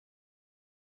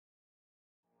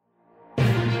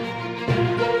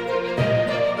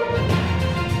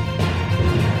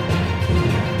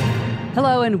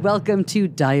Hello and welcome to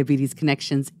Diabetes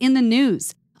Connections in the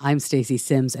News. I'm Stacey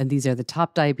Sims, and these are the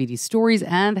top diabetes stories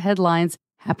and headlines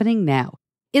happening now.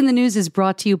 In the News is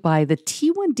brought to you by the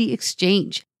T1D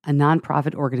Exchange, a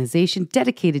nonprofit organization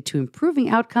dedicated to improving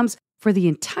outcomes for the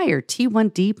entire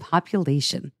T1D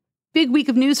population. Big week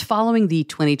of news following the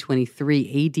 2023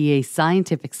 ADA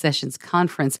Scientific Sessions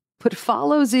Conference. What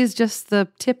follows is just the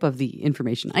tip of the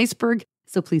information iceberg,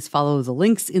 so please follow the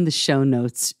links in the show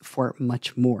notes for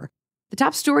much more. The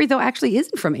top story, though, actually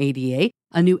isn't from ADA,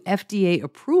 a new FDA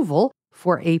approval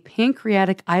for a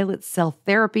pancreatic islet cell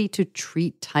therapy to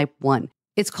treat type 1.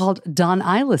 It's called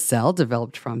Donilacel,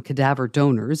 developed from cadaver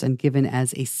donors and given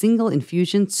as a single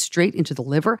infusion straight into the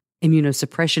liver.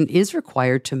 Immunosuppression is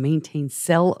required to maintain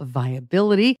cell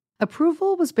viability.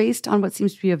 Approval was based on what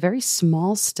seems to be a very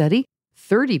small study,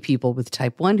 30 people with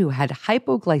type 1 who had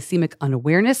hypoglycemic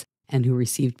unawareness and who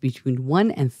received between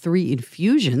 1 and 3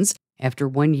 infusions. After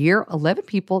 1 year, 11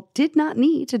 people did not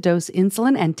need to dose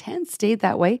insulin, and 10 stayed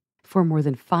that way for more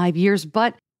than 5 years.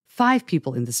 But 5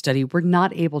 people in the study were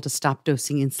not able to stop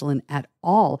dosing insulin at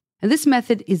all. And this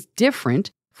method is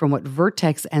different from what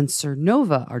Vertex and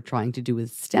Sernova are trying to do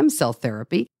with stem cell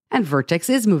therapy, and Vertex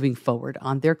is moving forward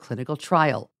on their clinical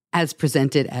trial. As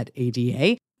presented at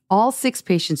ADA, all 6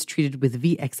 patients treated with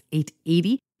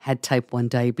VX-880 had type 1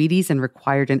 diabetes and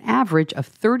required an average of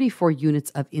 34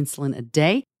 units of insulin a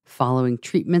day. Following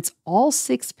treatments, all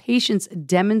 6 patients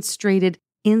demonstrated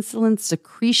insulin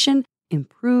secretion,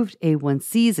 improved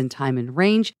A1Cs and time in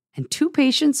range, and 2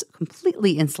 patients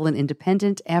completely insulin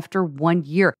independent after 1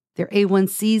 year. Their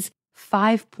A1Cs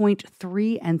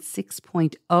 5.3 and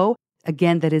 6.0.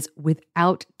 Again, that is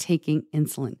without taking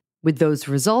insulin. With those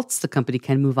results, the company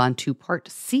can move on to part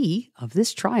C of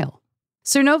this trial.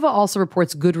 Sernova also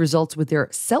reports good results with their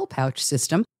cell pouch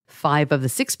system. 5 of the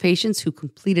 6 patients who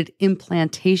completed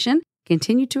implantation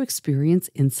continued to experience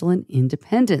insulin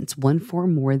independence, one for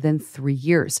more than 3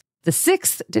 years. The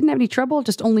 6th didn't have any trouble,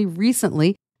 just only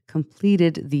recently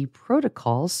completed the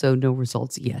protocol, so no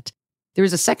results yet. There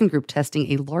is a second group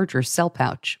testing a larger cell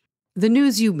pouch. The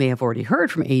news you may have already heard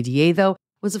from ADA, though,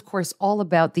 was of course all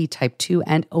about the type 2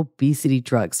 and obesity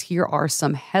drugs. Here are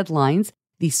some headlines.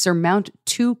 The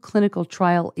SURMOUNT-2 clinical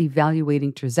trial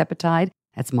evaluating tirzepatide,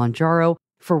 that's Manjaro,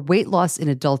 for weight loss in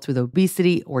adults with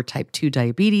obesity or type 2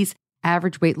 diabetes.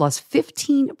 Average weight loss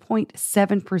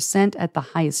 15.7% at the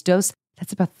highest dose.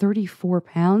 That's about 34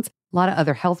 pounds. A lot of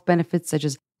other health benefits such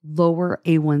as lower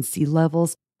A1C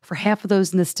levels. For half of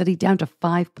those in the study, down to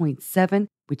 5.7,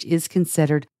 which is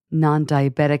considered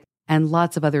non-diabetic, and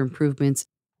lots of other improvements,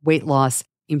 weight loss,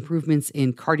 improvements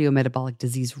in cardiometabolic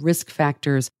disease risk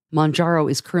factors. Mounjaro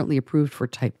is currently approved for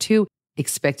type 2,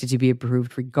 expected to be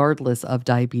approved regardless of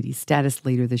diabetes status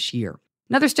later this year.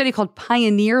 Another study called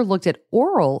Pioneer looked at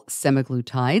oral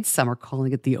semiglutides, some are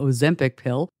calling it the Ozempic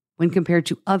pill, when compared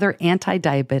to other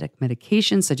anti-diabetic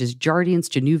medications such as Jardiance,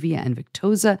 Januvia, and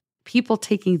Victoza. People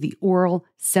taking the oral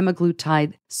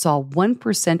semaglutide saw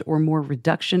 1% or more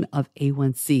reduction of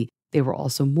A1C. They were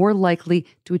also more likely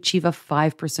to achieve a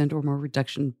 5% or more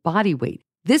reduction in body weight.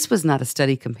 This was not a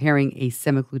study comparing a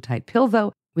semaglutide pill,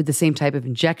 though, with the same type of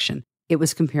injection. It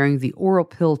was comparing the oral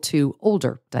pill to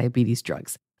older diabetes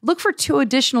drugs. Look for 2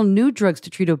 additional new drugs to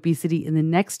treat obesity in the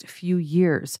next few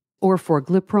years.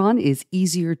 Orforglipron is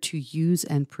easier to use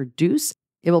and produce.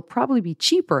 It will probably be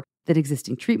cheaper than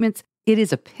existing treatments. It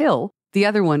is a pill. The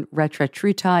other one,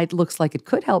 retatrutide, looks like it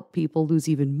could help people lose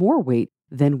even more weight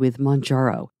than with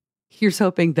Manjaro. Here's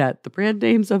hoping that the brand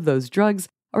names of those drugs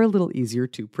are a little easier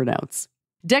to pronounce.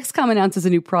 Dexcom announces a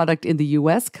new product in the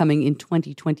U.S. coming in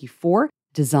 2024,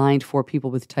 designed for people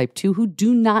with type 2 who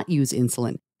do not use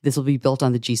insulin. This will be built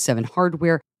on the G7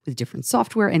 hardware with different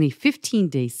software and a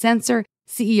 15-day sensor.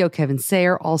 CEO Kevin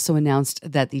Sayer also announced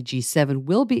that the G7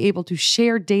 will be able to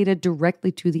share data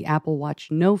directly to the Apple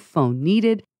Watch, no phone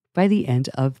needed, by the end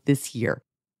of this year.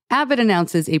 Abbott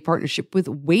announces a partnership with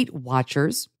Weight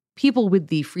Watchers. People with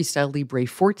the Freestyle Libre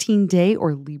 14-day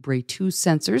or Libre 2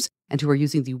 sensors and who are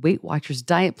using the Weight Watchers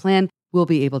diet plan will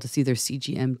be able to see their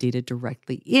CGM data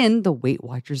directly in the Weight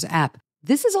Watchers app.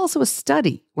 This is also a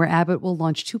study where Abbott will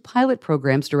launch 2 pilot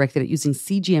programs directed at using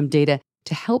CGM data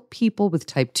to help people with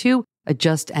type 2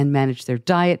 adjust and manage their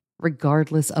diet,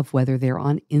 regardless of whether they're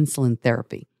on insulin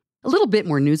therapy. A little bit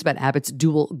more news about Abbott's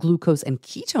dual glucose and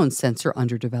ketone sensor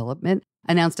under development.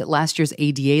 Announced at last year's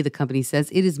ADA, the company says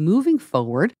it is moving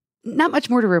forward. Not much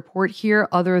more to report here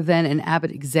other than an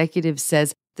Abbott executive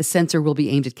says the sensor will be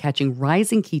aimed at catching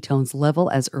rising ketones level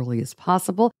as early as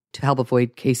possible to help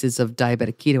avoid cases of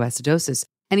diabetic ketoacidosis.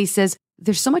 And he says,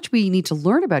 there's so much we need to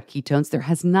learn about ketones. There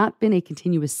has not been a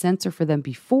continuous sensor for them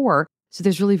before. So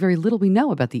there's really very little we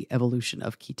know about the evolution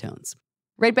of ketones.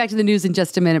 Right back to the news in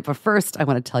just a minute, but first I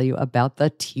want to tell you about the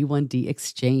T1D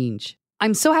Exchange.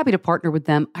 I'm so happy to partner with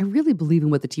them. I really believe in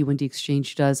what the T1D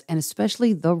Exchange does, and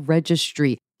especially the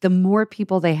registry. The more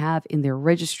people they have in their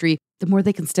registry, the more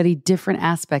they can study different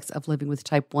aspects of living with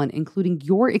type 1, including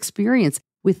your experience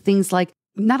with things like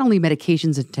not only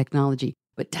medications and technology,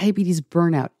 but diabetes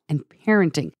burnout and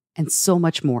parenting and so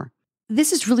much more.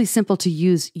 This is really simple to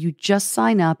use. You just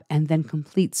sign up and then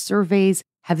complete surveys,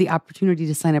 have the opportunity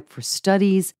to sign up for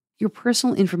studies. Your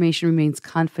personal information remains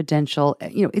confidential.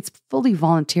 It's fully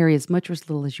voluntary, as much or as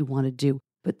little as you want to do.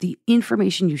 But the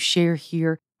information you share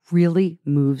here really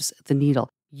moves the needle.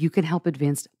 You can help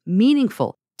advance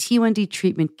meaningful T1D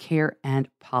treatment, care, and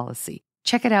policy.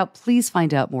 Check it out. Please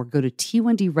find out more. Go to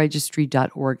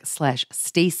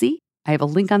t1dregistry.org/Stacey. I have a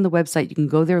link on the website. You can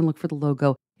go there and look for the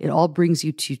logo. It all brings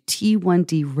you to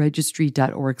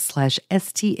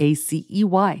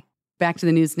t1dregistry.org/STACEY. Back to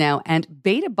the news now. And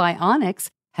Beta Bionics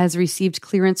has received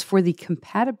clearance for the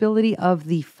compatibility of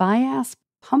the Fiasp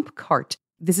pump cart.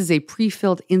 This is a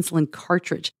pre-filled insulin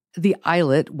cartridge. The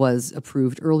islet was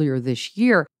approved earlier this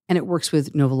year, and it works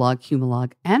with Novolog,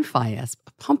 Humalog, and Fiasp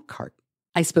pump cart.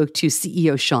 I spoke to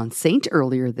CEO Sean Saint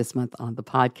earlier this month on the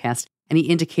podcast, and he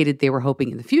indicated they were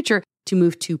hoping in the future to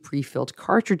move to pre-filled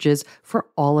cartridges for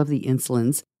all of the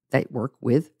insulins that work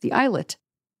with the islet.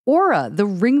 Aura, the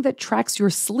ring that tracks your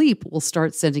sleep, will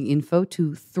start sending info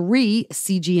to 3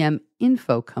 CGM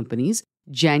info companies: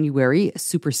 January,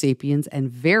 Super Sapiens, and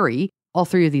Veri. All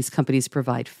 3 of these companies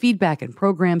provide feedback and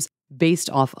programs based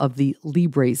off of the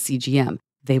Libre CGM.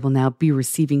 They will now be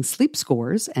receiving sleep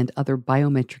scores and other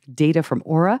biometric data from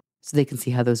Aura so they can see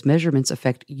how those measurements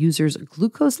affect users'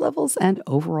 glucose levels and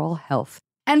overall health.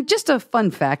 And just a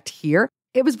fun fact here,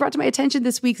 it was brought to my attention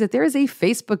this week that there is a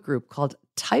Facebook group called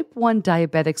Type 1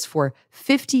 Diabetics for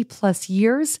 50 plus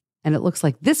years. And it looks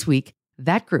like this week,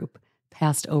 that group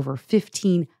passed over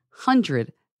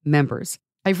 1,500 members.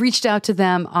 I've reached out to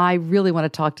them. I really want to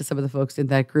talk to some of the folks in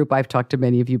that group. I've talked to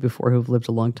many of you before who've lived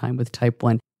a long time with type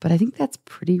 1, but I think that's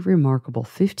pretty remarkable.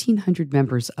 1,500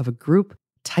 members of a group,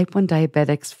 Type 1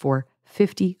 Diabetics for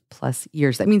 50 plus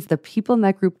years. That means the people in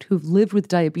that group who've lived with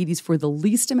diabetes for the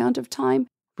least amount of time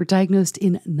were diagnosed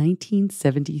in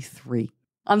 1973.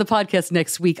 On the podcast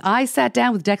next week, I sat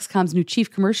down with Dexcom's new chief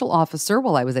commercial officer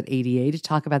while I was at ADA to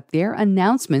talk about their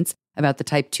announcements about the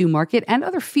type 2 market and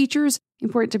other features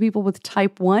important to people with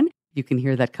type 1. You can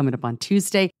hear that coming up on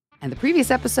Tuesday. And the previous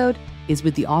episode is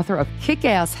with the author of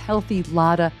Kick-Ass Healthy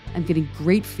LADA. I'm getting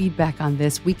great feedback on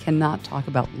this. We cannot talk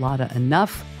about LADA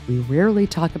enough. We rarely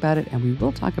talk about it, and we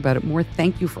will talk about it more.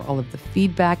 Thank you for all of the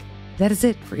feedback. That is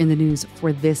it for In the News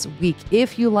for this week.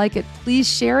 If you like it, please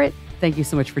share it. Thank you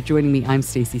so much for joining me. I'm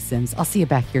Stacey Sims. I'll see you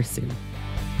back here soon.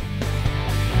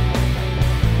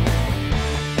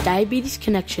 Diabetes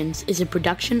Connections is a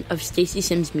production of Stacey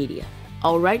Sims Media.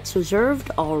 All rights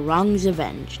reserved, all wrongs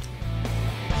avenged.